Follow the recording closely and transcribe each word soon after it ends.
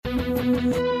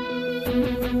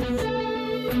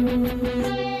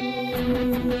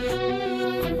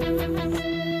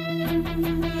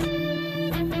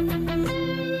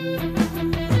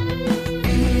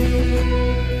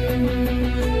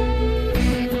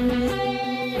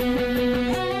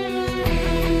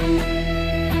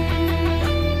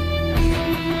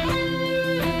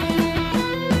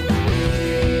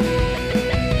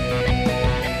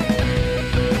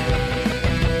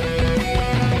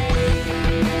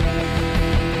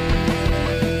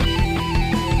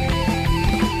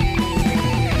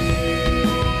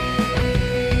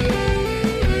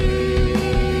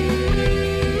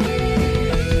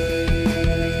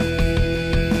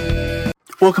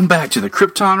Welcome back to the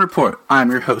Kyrpton Report. I'm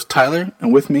your host, Tyler,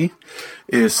 and with me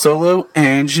is Solo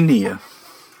and Jania.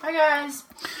 Hi, guys.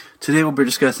 Today we'll be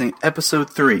discussing Episode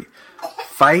 3,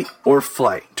 Fight or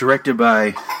Flight, directed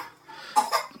by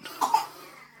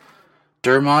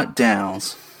Dermot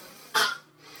Downes.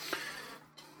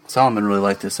 Solomon really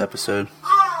liked this episode.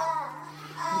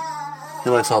 He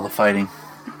likes all the fighting.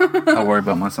 I worry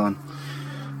about my son.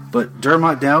 But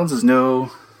Dermot Downes is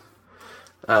no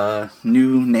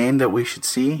new name that we should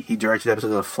see. He directed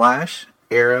episodes of Flash,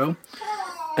 Arrow,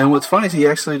 and what's funny is he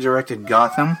actually directed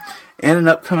Gotham and an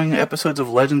upcoming episodes of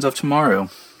Legends of Tomorrow.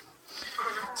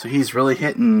 So he's really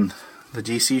hitting the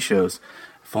DC shows.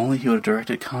 If only he would have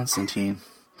directed Constantine.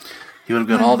 He would have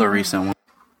got all the recent ones.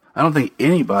 I don't think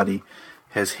anybody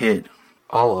has hit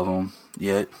all of them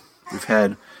yet. We've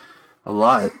had a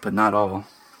lot, but not all.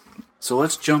 So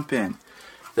let's jump in.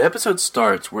 The episode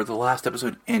starts where the last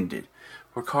episode ended,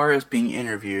 where Kara is being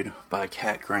interviewed by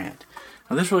Cat Grant.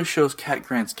 Now this really shows Cat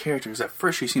Grant's character, because at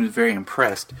first she seems very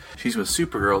impressed. She's with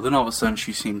Supergirl, then all of a sudden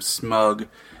she seems smug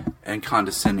and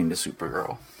condescending to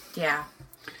Supergirl. Yeah.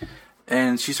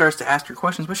 And she starts to ask her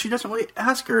questions, but she doesn't really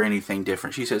ask her anything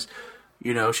different. She says,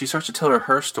 she starts to tell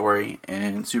her story,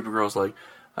 and Supergirl's like,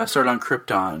 I started on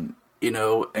Kyrpton,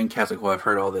 and Cat's like, well, I've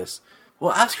heard all this.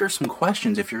 Well, ask her some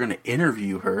questions if you're going to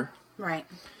interview her. Right.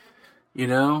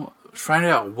 Find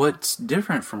out what's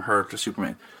different from her to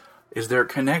Superman. Is there a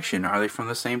connection? Are they from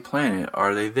the same planet?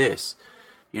 Are they this?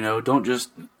 Don't just,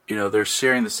 they're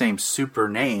sharing the same super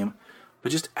name,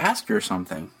 but just ask her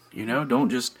something. Don't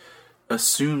just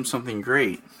assume something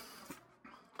great.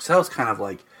 So that was kind of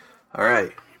like,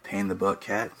 alright, pain in the butt,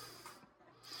 Cat.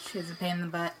 She's a pain in the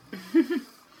butt.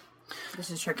 This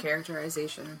is her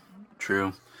characterization.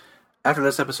 True. After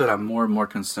this episode, I'm more and more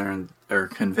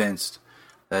convinced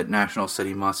that National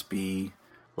City must be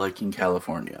like in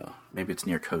California. Maybe it's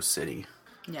near Coast City.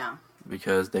 Yeah.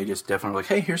 Because they just definitely like,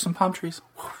 hey, here's some palm trees.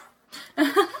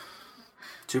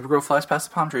 Supergirl flies past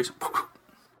the palm trees.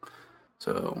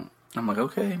 So I'm like,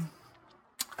 okay.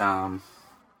 But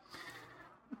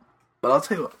I'll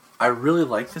tell you what, I really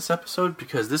like this episode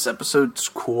because this episode's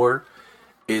core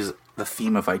is the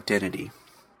theme of identity.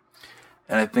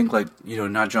 And I think,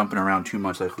 not jumping around too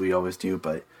much like we always do,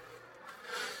 but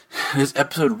this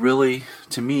episode really,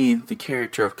 to me, the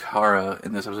character of Kara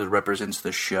in this episode represents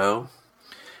the show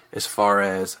as far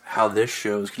as how this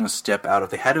show is going to step out.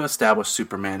 If they had to establish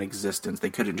Superman's existence, they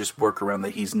couldn't just work around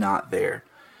that he's not there.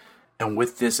 And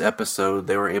with this episode,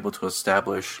 they were able to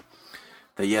establish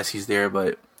that, yes, he's there,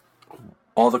 but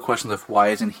all the questions of why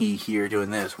isn't he here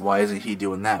doing this? Why isn't he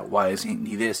doing that? Why isn't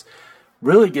he this?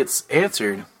 Really gets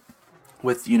answered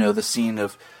with, the scene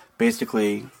of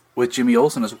basically with Jimmy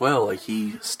Olsen as well. Like,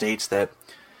 he states that,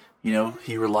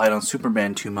 he relied on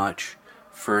Superman too much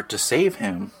to save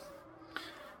him.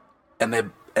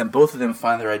 And both of them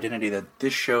find their identity that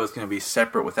this show is going to be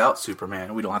separate without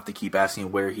Superman. We don't have to keep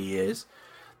asking where he is.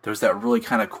 There's that really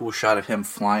kind of cool shot of him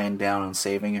flying down and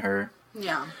saving her.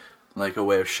 Yeah. Like a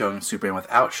way of showing Superman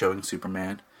without showing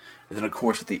Superman. And then, of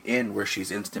course, at the end where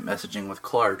she's instant messaging with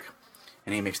Clark,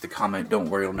 and he makes the comment, don't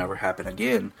worry, it'll never happen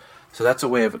again. So that's a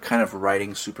way of kind of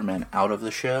writing Superman out of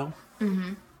the show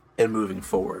and moving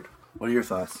forward. What are your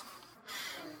thoughts?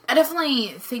 I definitely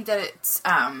think that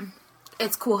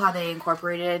it's cool how they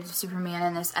incorporated Superman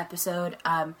in this episode.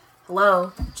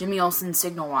 Hello, Jimmy Olsen's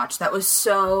Signal Watch. That was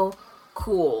so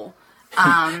cool.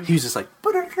 He was just like,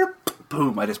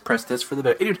 boom, I just pressed this for the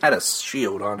bit. It even had a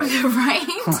shield on it. Right?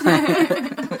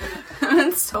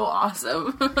 That's so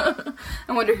awesome.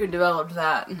 I wonder who developed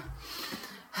that.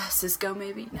 Cisco,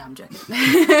 maybe? No, I'm joking.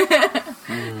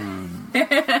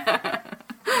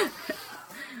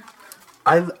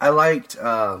 I liked,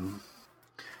 we're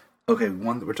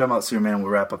talking about Superman,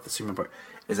 we'll wrap up the Superman part.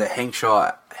 Is that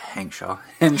Henshaw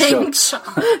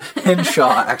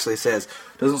actually says,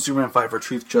 doesn't Superman fight for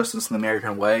truth, justice, and the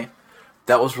American way?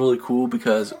 That was really cool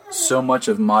because so much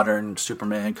of modern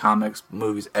Superman comics,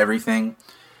 movies, everything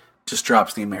just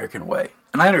drops the American way.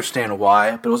 And I understand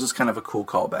why, but it was just kind of a cool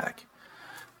callback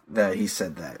that he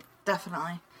said that.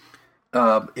 Definitely.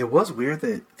 It was weird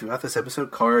that throughout this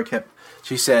episode,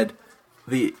 she said,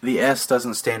 the S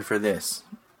doesn't stand for this.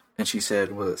 And she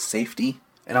said, was it safety?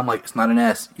 And I'm like, it's not an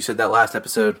S. You said that last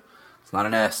episode. It's not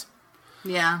an S.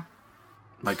 Yeah.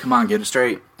 I'm like, come on, get it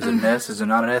straight. Is it an S? Is it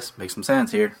not an S? Make some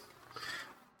sense here.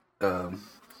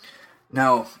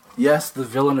 Now, yes, the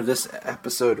villain of this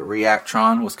episode,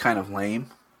 Reactron, was kind of lame.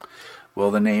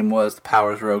 Well, the name was, the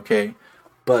powers were okay.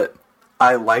 But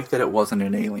I like that it wasn't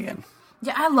an alien.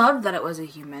 Yeah, I loved that it was a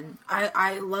human.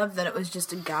 I loved that it was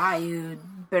just a guy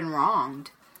who'd been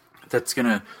wronged. That's going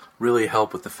to really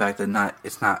help with the fact that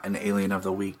it's not an alien of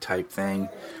the week type thing.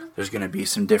 There's going to be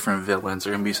some different villains.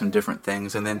 There's going to be some different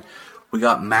things. And then we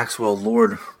got Maxwell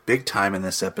Lord big time in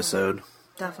this episode.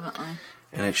 Definitely.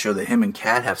 And it showed that him and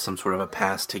Kat have some sort of a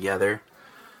past together.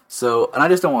 So, and I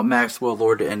just don't want Maxwell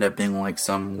Lord to end up being like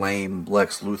some lame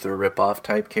Lex Luthor ripoff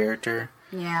type character.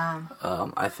 Yeah.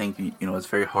 I think, it's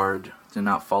very hard to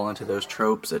not fall into those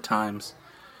tropes at times.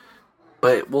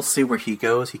 But we'll see where he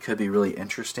goes. He could be really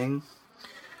interesting.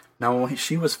 Now, when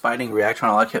she was fighting Reactron,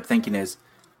 all I kept thinking is,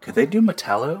 could they do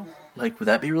Metallo? Like, would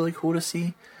that be really cool to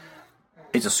see?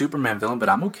 It's a Superman villain, but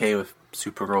I'm okay with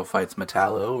Supergirl fights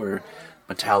Metallo, or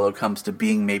Metallo comes to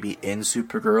being maybe in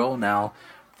Supergirl now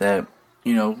that,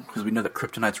 because we know that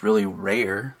Kryptonite's really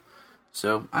rare.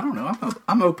 So, I don't know.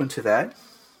 I'm open to that.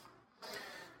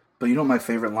 But you know what my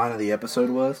favorite line of the episode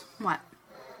was? What?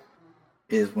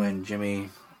 Is when Jimmy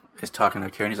is talking to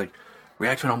Karen. He's like,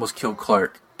 Reactron almost killed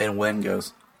Clark. And Wen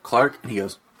goes, Clark? And he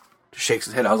goes, shakes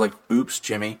his head. I was like, oops,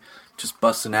 Jimmy. Just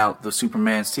busting out the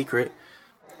Superman secret.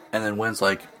 And then Wen's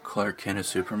like, Clark Kent is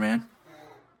Superman?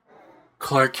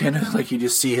 Clark Kent is like, you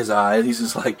just see his eyes. He's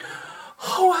just like,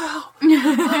 oh, wow.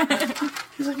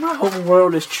 He's like, my whole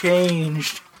world has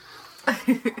changed.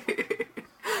 That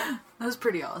was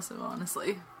pretty awesome,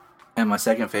 honestly. And my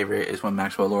second favorite is when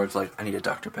Maxwell Lord's like, I need a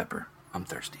Dr. Pepper. I'm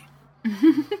thirsty.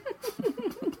 I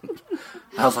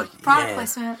was like, Product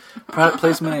placement. Product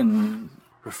placement and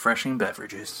refreshing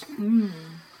beverages.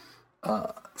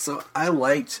 So I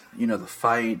liked, the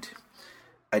fight.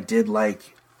 I did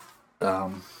like,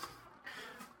 I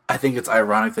think it's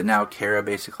ironic that now Kara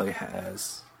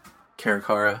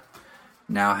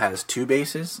now has two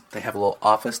bases. They have a little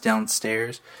office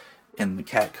downstairs in the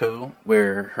Catco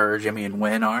where her, Jimmy, and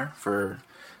Wen are for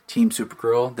Team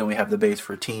Supergirl. Then we have the base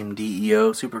for Team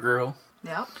DEO Supergirl.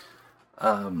 Yep.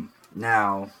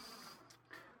 Now,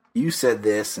 you said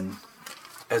this, and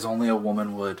as only a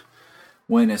woman would,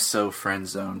 Wen is so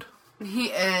friend-zoned. He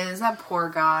is. That poor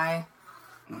guy.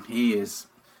 He is.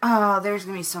 Oh, there's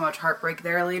going to be so much heartbreak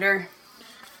there later.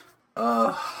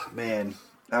 Oh, man.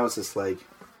 I was just like,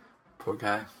 poor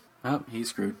guy. Oh, he's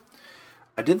screwed.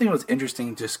 I did think it was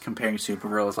interesting just comparing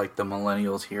Supergirl as like the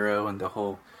millennials hero and the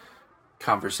whole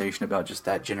conversation about just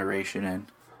that generation and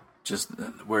just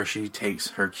where she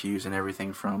takes her cues and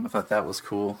everything from. I thought that was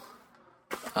cool.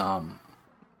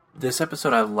 This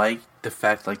episode, I like the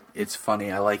fact, like, it's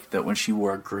funny. I like that when she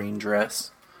wore a green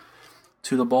dress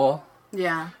to the ball.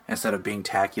 Yeah. Instead of being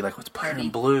tacky, like, let's put her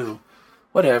in blue.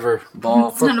 Whatever. Ball.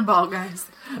 It's not a ball, guys.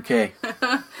 Okay.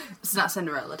 It's not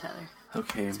Cinderella, Tyler.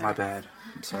 Okay, my bad.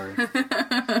 I'm sorry.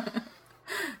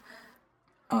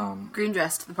 Green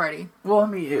dress to the party. Well, I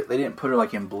mean, they didn't put her,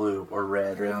 like, in blue or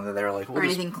red or anything. They were like... Or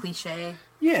anything cliche.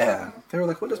 Yeah. They were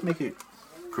like, we'll just make it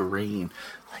green.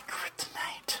 Like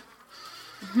kryptonite.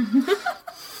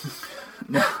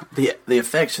 No, the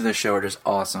effects of the show are just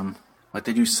awesome. Like,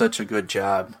 they do such a good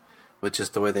job with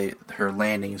just the way her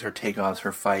landings, her takeoffs,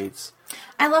 her fights.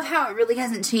 I love how it really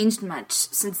hasn't changed much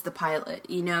since the pilot,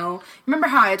 Remember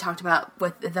how I talked about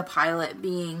with the pilot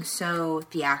being so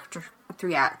theatrical?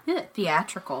 Sorry,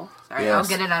 yes. I'll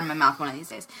get it out of my mouth one of these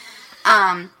days.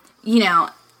 And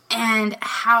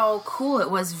how cool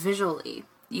it was visually,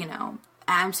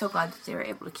 I'm so glad that they were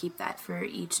able to keep that for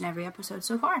each and every episode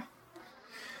so far.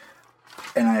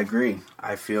 And I agree.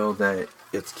 I feel that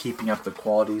it's keeping up the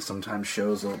quality. Sometimes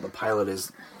shows the pilot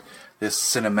is this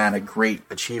cinematic great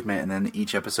achievement, and then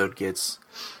each episode gets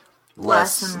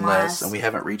less and less. And we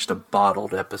haven't reached a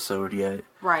bottled episode yet.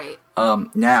 Right.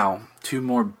 Now, two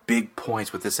more big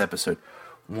points with this episode.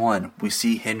 One, we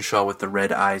see Henshaw with the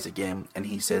red eyes again, and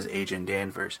he says Agent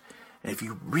Danvers. And if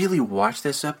you really watch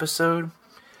this episode,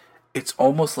 it's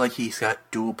almost like he's got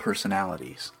dual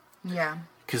personalities. Yeah.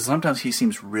 Because sometimes he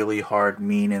seems really hard,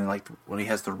 mean, and like when he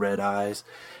has the red eyes,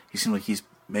 he seems like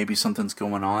maybe something's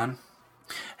going on.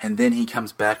 And then he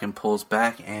comes back and pulls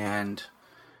back, and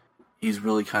he's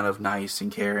really kind of nice and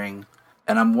caring.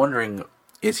 And I'm wondering,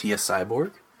 is he a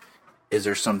cyborg? Is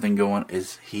there something going?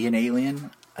 Is he an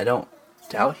alien? I don't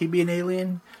doubt he'd be an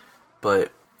alien.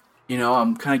 But,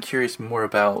 I'm kind of curious more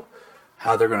about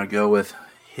how they're going to go with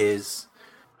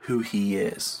who he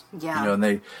is. Yeah.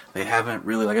 And they haven't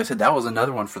really, like I said, that was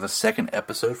another one for the second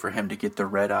episode for him to get the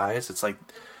red eyes. It's like,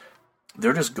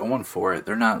 they're just going for it.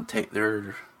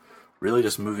 They're really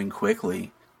just moving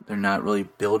quickly. They're not really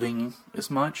building as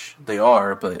much. They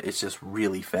are, but it's just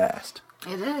really fast.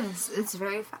 It is. It's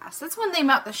very fast. That's one thing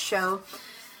about the show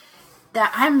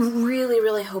that I'm really,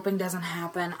 really hoping doesn't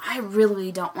happen. I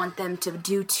really don't want them to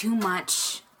do too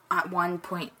much at one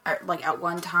point, or like at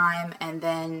one time, and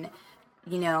then,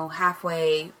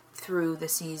 halfway through the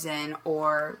season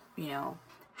or,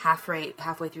 halfway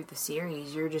through the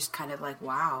series, you're just kind of like,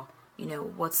 wow,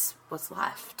 what's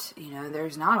left?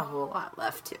 There's not a whole lot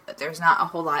left to it. There's not a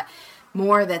whole lot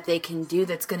more that they can do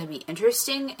that's going to be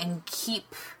interesting and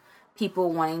keep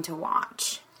people wanting to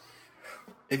watch.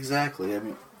 Exactly. I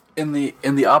mean,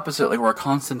 in the opposite, like where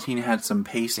Constantine had some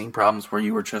pacing problems where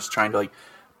you were just trying to like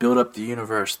build up the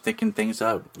universe, thicken things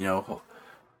up,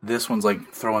 this one's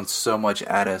like throwing so much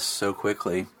at us so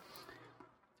quickly.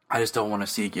 I just don't want to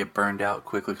see it get burned out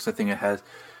quickly because I think it has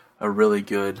a really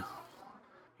good,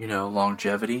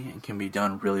 longevity and can be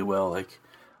done really well. Like,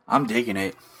 I'm digging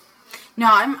it. No,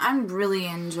 I'm really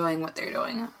enjoying what they're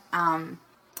doing.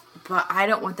 But I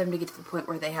don't want them to get to the point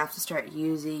where they have to start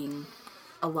using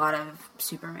a lot of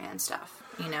Superman stuff,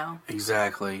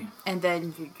 Exactly. And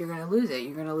then you're going to lose it.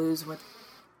 You're going to lose what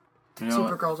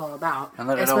Supergirl's all about. And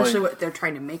especially what they're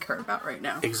trying to make her about right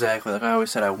now. Exactly. Like I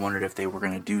always said, I wondered if they were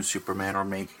going to do Superman or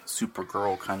make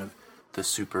Supergirl kind of the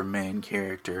Superman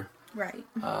character. Right.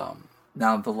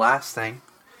 Now, the last thing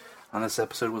on this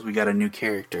episode was we got a new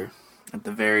character. At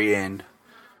the very end,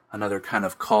 another kind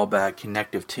of callback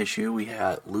connective tissue. We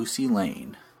had Lucy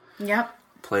Lane. Yep.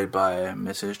 Played by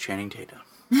Mrs. Channing Tatum.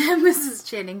 Mrs.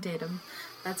 Channing Tatum.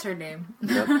 That's her name.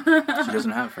 Yep. She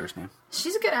doesn't have a first name.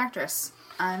 She's a good actress.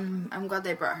 I'm glad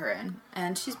they brought her in.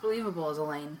 And she's believable as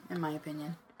Elaine, in my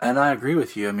opinion. And I agree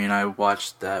with you. I mean, I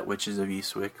watched that Witches of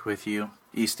Eastwick with you.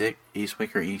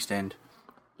 Eastwick or East End?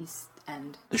 East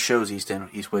End. The show's East End.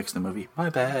 Eastwick's the movie. My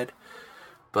bad.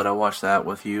 But I watched that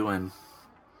with you, and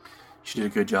she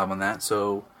did a good job on that.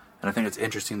 So, and I think it's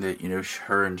interesting that,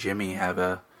 her and Jimmy have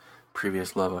a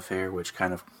previous love affair, which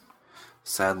kind of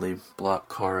sadly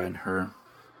blocked Kara and her,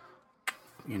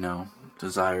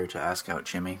 desire to ask out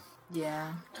Jimmy.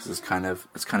 Yeah. Because it's kind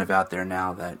of out there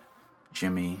now that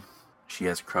Jimmy, she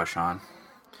has a crush on.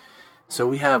 So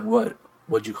we have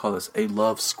what'd you call this? A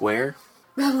love square?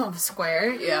 A love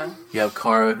square, yeah. You have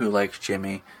Kara who likes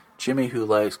Jimmy who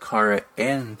likes Kara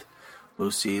and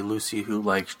Lucy who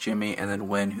likes Jimmy, and then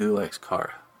Wen who likes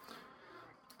Kara.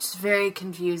 Just very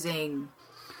confusing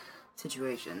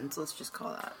situations, let's just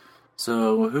call that.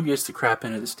 So who gets the crap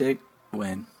into the stick?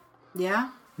 Wen.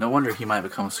 Yeah? No wonder he might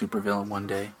become a supervillain one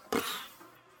day.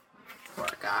 Poor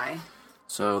guy.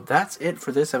 So that's it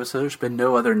for this episode. There's been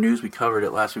no other news. We covered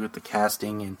it last week with the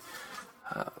casting, and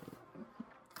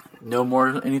no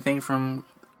more anything from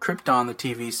Kyrpton, the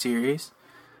TV series.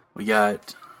 We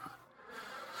got,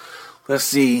 let's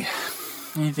see,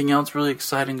 anything else really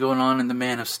exciting going on in the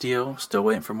Man of Steel? Still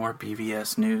waiting for more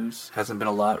BVS news. Hasn't been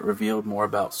a lot revealed more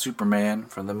about Superman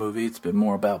from the movie. It's been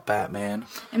more about Batman.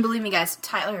 And believe me, guys,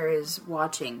 Tyler is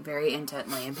watching very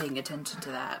intently and paying attention to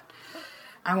that.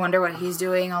 I wonder what he's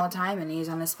doing all the time, and he's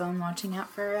on his phone watching out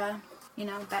for,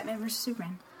 Batman vs.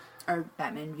 Superman. Or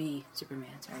Batman v Superman,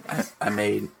 sorry guys. I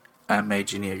made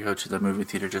Jania go to the movie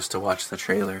theater just to watch the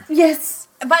trailer. Yes,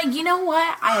 but you know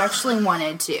what? I actually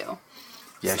wanted to.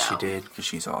 Yes, she did, because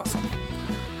she's awesome.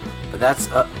 But that's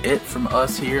it from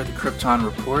us here at the Kyrpton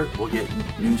Report. We'll get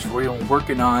news for you. We're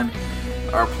working on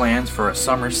our plans for a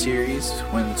summer series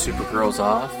when Supergirl's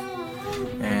off.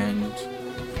 And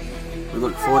we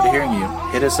look forward to hearing you.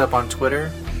 Hit us up on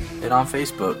Twitter and on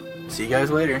Facebook. See you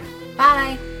guys later.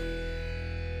 Bye.